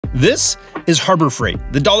This is Harbor Freight,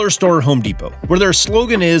 the dollar store Home Depot, where their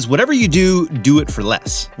slogan is, whatever you do, do it for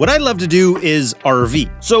less. What I love to do is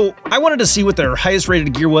RV. So I wanted to see what their highest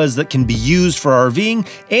rated gear was that can be used for RVing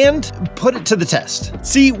and put it to the test.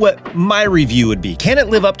 See what my review would be. Can it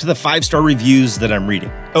live up to the 5-star reviews that I'm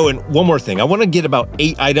reading? Oh, and one more thing. I want to get about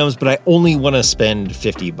 8 items, but I only want to spend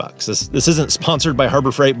 50 bucks. This isn't sponsored by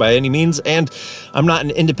Harbor Freight by any means, and I'm not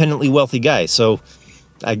an independently wealthy guy, so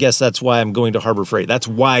I guess that's why I'm going to Harbor Freight. That's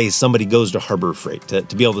why somebody goes to Harbor Freight,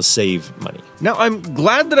 to be able to save money. Now, I'm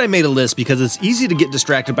glad that I made a list because it's easy to get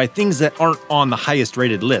distracted by things that aren't on the highest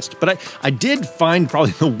rated list. But I did find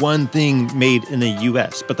probably the one thing made in the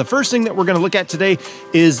US. But the first thing that we're going to look at today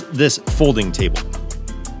is this folding table.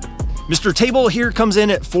 Mr. Table here comes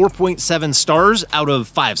in at 4.7 stars out of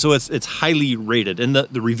 5, so it's highly rated. And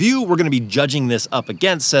the review we're gonna be judging this up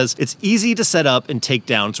against says it's easy to set up and take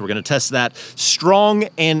down, so we're gonna test that. Strong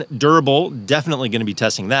and durable, definitely gonna be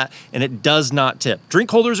testing that, and it does not tip.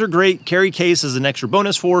 Drink holders are great, carry case is an extra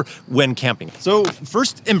bonus for when camping. So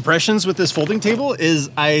first impressions with this folding table is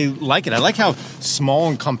I like it. I like how small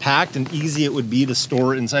and compact and easy it would be to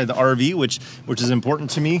store inside the RV, which is important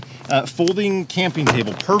to me. Folding camping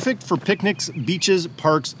table, perfect for picnics, beaches,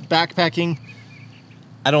 parks, backpacking.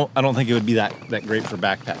 I don't think it would be that great for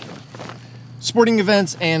backpacking. Sporting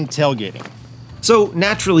events and tailgating. So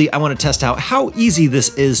naturally, I want to test out how easy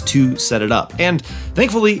this is to set it up. And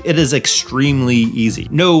thankfully, it is extremely easy.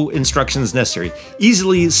 No instructions necessary.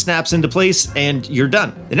 Easily snaps into place and you're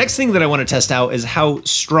done. The next thing that I want to test out is how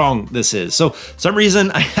strong this is. So for some reason,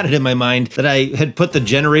 I had it in my mind that I had put the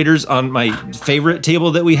generators on my favorite table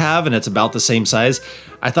that we have, and it's about the same size.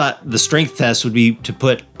 I thought the strength test would be to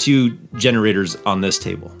put 2 generators on this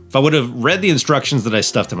table. If I would have read the instructions that I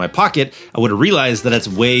stuffed in my pocket, I would have realized that it's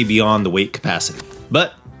way beyond the weight capacity.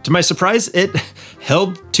 But to my surprise, it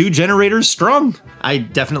held 2 generators strong. I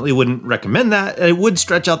definitely wouldn't recommend that. It would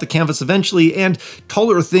stretch out the canvas eventually, and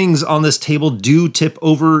taller things on this table do tip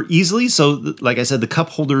over easily. So like I said, the cup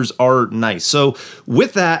holders are nice. So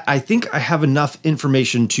with that, I think I have enough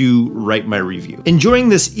information to write my review. Enjoying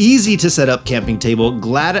this easy to set up camping table,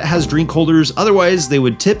 glad it has drink holders, otherwise they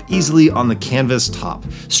would tip easily on the canvas top.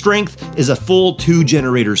 Strength is a full 2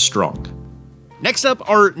 generators strong. Next up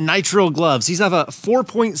are nitrile gloves. These have a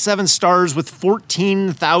 4.7 stars with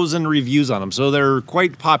 14,000 reviews on them, so they're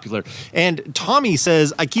quite popular. And Tommy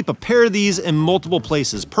says, I keep a pair of these in multiple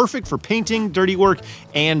places. Perfect for painting, dirty work,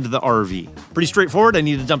 and the RV. Pretty straightforward. I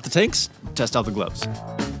need to dump the tanks, test out the gloves.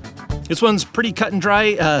 This one's pretty cut and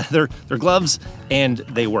dry. They're gloves and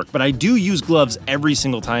they work. But I do use gloves every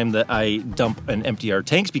single time that I dump and empty our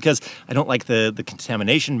tanks because I don't like the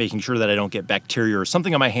contamination, making sure that I don't get bacteria or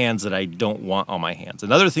something on my hands that I don't want on my hands.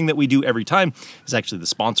 Another thing that we do every time is actually the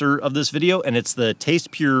sponsor of this video, and it's the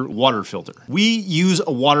Taste Pure water filter. We use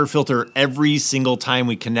a water filter every single time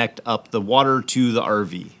we connect up the water to the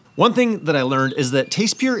RV. One thing that I learned is that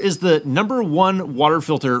Taste Pure is the #1 water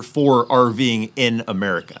filter for RVing in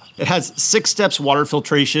America. It has 6 steps water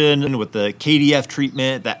filtration with the KDF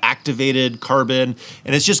treatment, the activated carbon,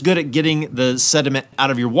 and it's just good at getting the sediment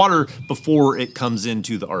out of your water before it comes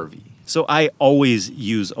into the RV. So I always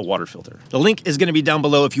use a water filter. The link is gonna be down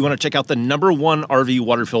below if you wanna check out the #1 RV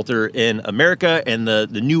water filter in America and the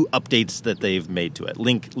new updates that they've made to it.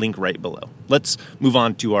 Link right below. Let's move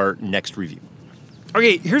on to our next review.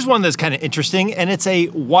 Okay, here's one that's kind of interesting, and it's a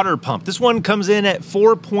water pump. This one comes in at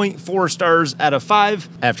 4.4 stars out of 5.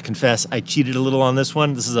 I have to confess, I cheated a little on this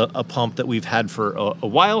one. This is a pump that we've had for a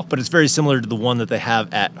while, but it's very similar to the one that they have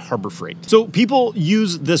at Harbor Freight. So people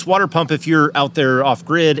use this water pump if you're out there off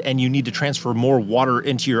grid and you need to transfer more water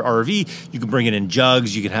into your RV. You can bring it in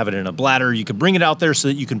jugs, you can have it in a bladder, you can bring it out there so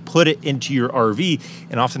that you can put it into your RV,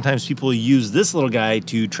 and oftentimes people use this little guy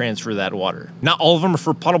to transfer that water. Not all of them are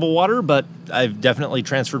for potable water, but I've definitely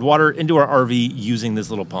transferred water into our RV using this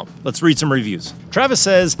little pump. Let's read some reviews. Travis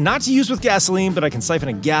says, not to use with gasoline, but I can siphon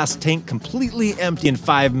a gas tank completely empty in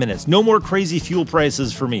 5 minutes. No more crazy fuel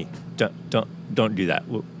prices for me. Don't do that.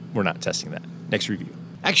 We're not testing that. Next review.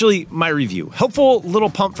 Actually, my review. Helpful little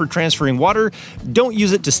pump for transferring water. Don't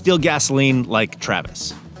use it to steal gasoline like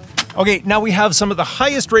Travis. Okay, now we have some of the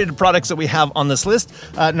highest rated products that we have on this list.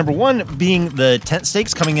 #1 being the tent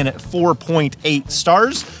stakes coming in at 4.8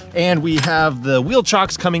 stars. And we have the wheel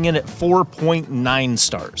chocks coming in at 4.9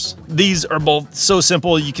 stars. These are both so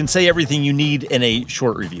simple, you can say everything you need in a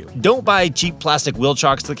short review. Don't buy cheap plastic wheel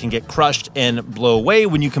chocks that can get crushed and blow away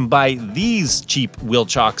when you can buy these cheap wheel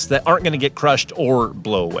chocks that aren't gonna get crushed or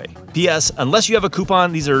blow away. P.S. Unless you have a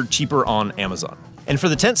coupon, these are cheaper on Amazon. And for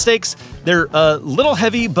the tent stakes, they're a little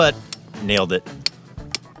heavy, but nailed it.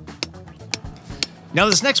 Now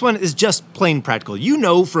this next one is just plain practical. You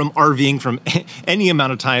know from RVing from any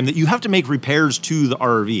amount of time that you have to make repairs to the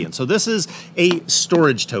RV. And so this is a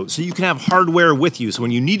storage tote. So you can have hardware with you. So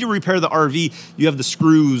when you need to repair the RV, you have the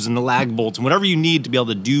screws and the lag bolts and whatever you need to be able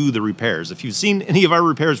to do the repairs. If you've seen any of our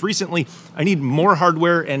repairs recently, I need more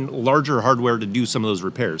hardware and larger hardware to do some of those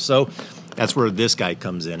repairs. So that's where this guy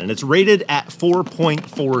comes in, and it's rated at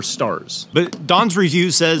 4.4 stars. But Don's review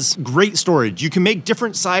says, great storage. You can make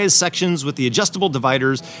different size sections with the adjustable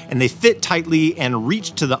dividers, and they fit tightly and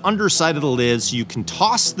reach to the underside of the lid, so you can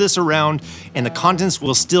toss this around and the contents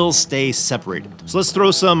will still stay separated. So let's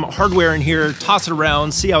throw some hardware in here, toss it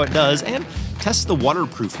around, see how it does, and test the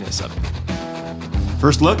waterproofness of it.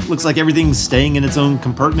 First look, looks like everything's staying in its own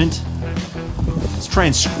compartment. Let's try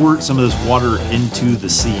and squirt some of this water into the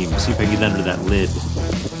seam. See if I can get under that lid.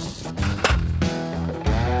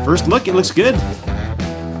 First look, it looks good.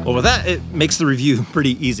 Well, with that, it makes the review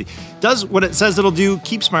pretty easy. Does what it says it'll do,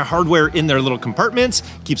 keeps my hardware in their little compartments,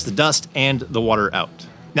 keeps the dust and the water out.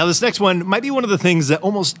 Now this next one might be one of the things that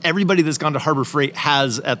almost everybody that's gone to Harbor Freight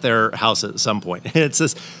has at their house at some point. It's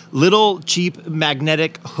this little cheap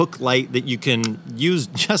magnetic hook light that you can use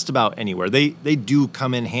just about anywhere. They do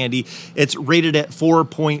come in handy. It's rated at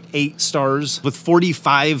 4.8 stars with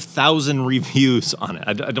 45,000 reviews on it.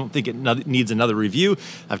 I don't think it needs another review.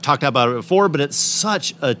 I've talked about it before, but it's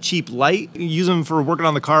such a cheap light. You use them for working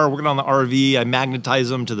on the car, working on the RV. I magnetize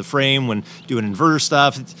them to the frame when doing inverter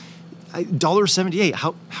stuff. $1.78,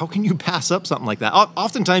 how can you pass up something like that?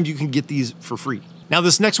 Oftentimes you can get these for free. Now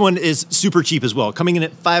this next one is super cheap as well. Coming in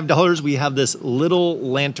at $5, we have this little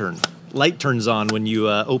lantern. Light turns on when you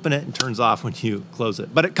open it and turns off when you close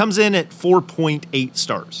it. But it comes in at 4.8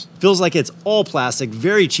 stars. Feels like it's all plastic,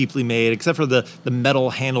 very cheaply made, except for the metal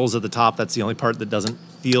handles at the top. That's the only part that doesn't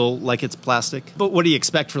feel like it's plastic. But what do you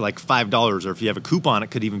expect for like $5? Or if you have a coupon,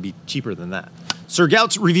 it could even be cheaper than that. Sir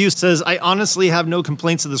Gout's review says, I honestly have no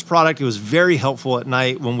complaints of this product. It was very helpful at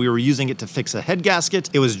night when we were using it to fix a head gasket.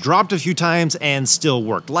 It was dropped a few times and still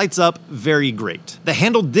worked. Lights up, very great. The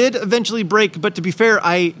handle did eventually break, but to be fair,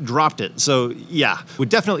 I dropped it. So yeah, would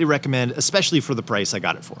definitely recommend, especially for the price I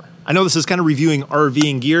got it for. I know this is kind of reviewing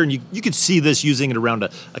RVing gear, and you could see this using it around a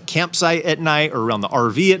campsite at night or around the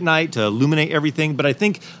RV at night to illuminate everything, but I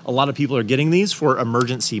think a lot of people are getting these for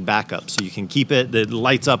emergency backup. So you can keep it, that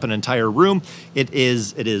lights up an entire room. It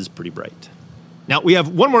is pretty bright. Now we have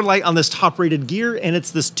one more light on this top rated gear, and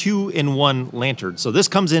it's this 2-in-1 lantern. So this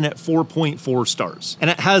comes in at 4.4 stars. And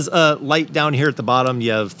it has a light down here at the bottom.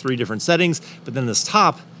 You have 3 different settings, but then this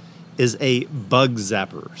top is a bug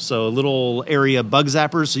zapper. So a little area bug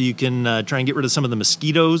zapper so you can try and get rid of some of the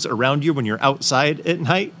mosquitoes around you when you're outside at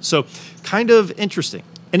night. So kind of interesting.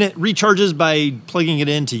 And it recharges by plugging it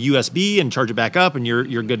into USB and charge it back up and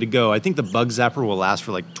you're good to go. I think the bug zapper will last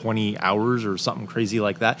for like 20 hours or something crazy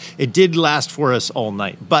like that. It did last for us all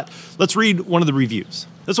night, but let's read one of the reviews.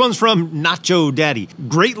 This one's from Nacho Daddy.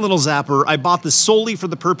 Great little zapper. I bought this solely for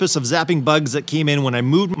the purpose of zapping bugs that came in when I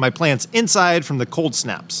moved my plants inside from the cold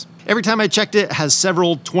snaps. Every time I checked it has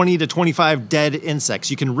several 20 to 25 dead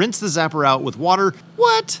insects. You can rinse the zapper out with water,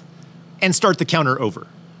 and start the counter over.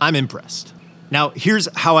 I'm impressed. Now, here's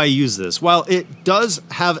how I use this. While it does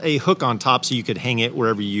have a hook on top so you could hang it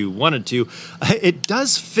wherever you wanted to, it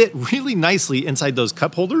does fit really nicely inside those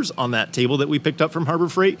cup holders on that table that we picked up from Harbor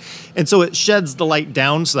Freight. And so it sheds the light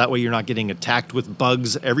down so that way you're not getting attacked with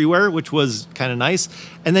bugs everywhere, which was kind of nice.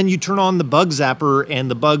 And then you turn on the bug zapper and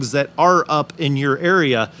the bugs that are up in your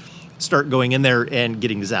area start going in there and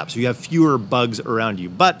getting zapped. So you have fewer bugs around you,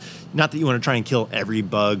 but not that you want to try and kill every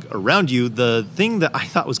bug around you. The thing that I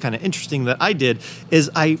thought was kind of interesting that I did is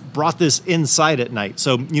I brought this inside at night.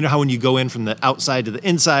 So you know how when you go in from the outside to the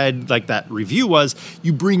inside, like that review was,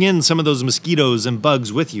 you bring in some of those mosquitoes and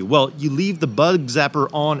bugs with you. Well, you leave the bug zapper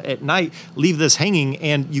on at night, leave this hanging,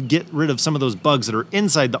 and you get rid of some of those bugs that are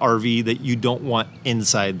inside the RV that you don't want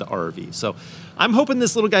inside the RV. So I'm hoping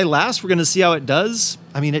this little guy lasts. We're going to see how it does.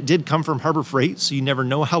 I mean, it did come from Harbor Freight, so you never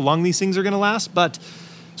know how long these things are going to last, but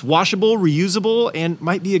it's washable, reusable, and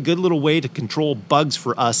might be a good little way to control bugs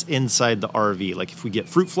for us inside the RV. Like if we get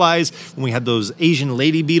fruit flies, when we had those Asian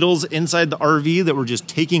lady beetles inside the RV that were just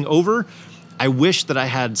taking over, I wish that I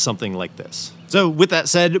had something like this. So with that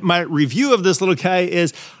said, my review of this little guy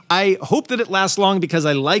is I hope that it lasts long because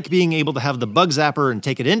I like being able to have the bug zapper and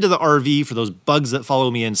take it into the RV for those bugs that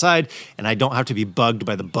follow me inside, and I don't have to be bugged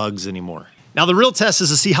by the bugs anymore. Now, the real test is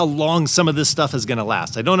to see how long some of this stuff is going to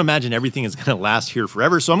last. I don't imagine everything is going to last here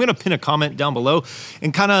forever, so I'm going to pin a comment down below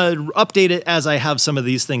and kind of update it as I have some of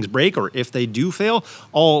these things break, or if they do fail,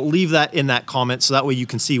 I'll leave that in that comment so that way you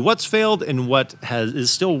can see what's failed and what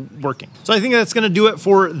is still working. So I think that's going to do it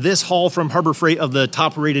for this haul from Harbor Freight of the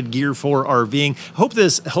top rated gear for RVing. I hope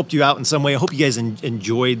this helped you out in some way. I hope you guys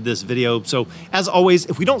enjoyed this video. So as always,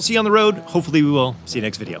 if we don't see you on the road, hopefully we will see you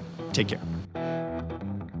next video. Take care.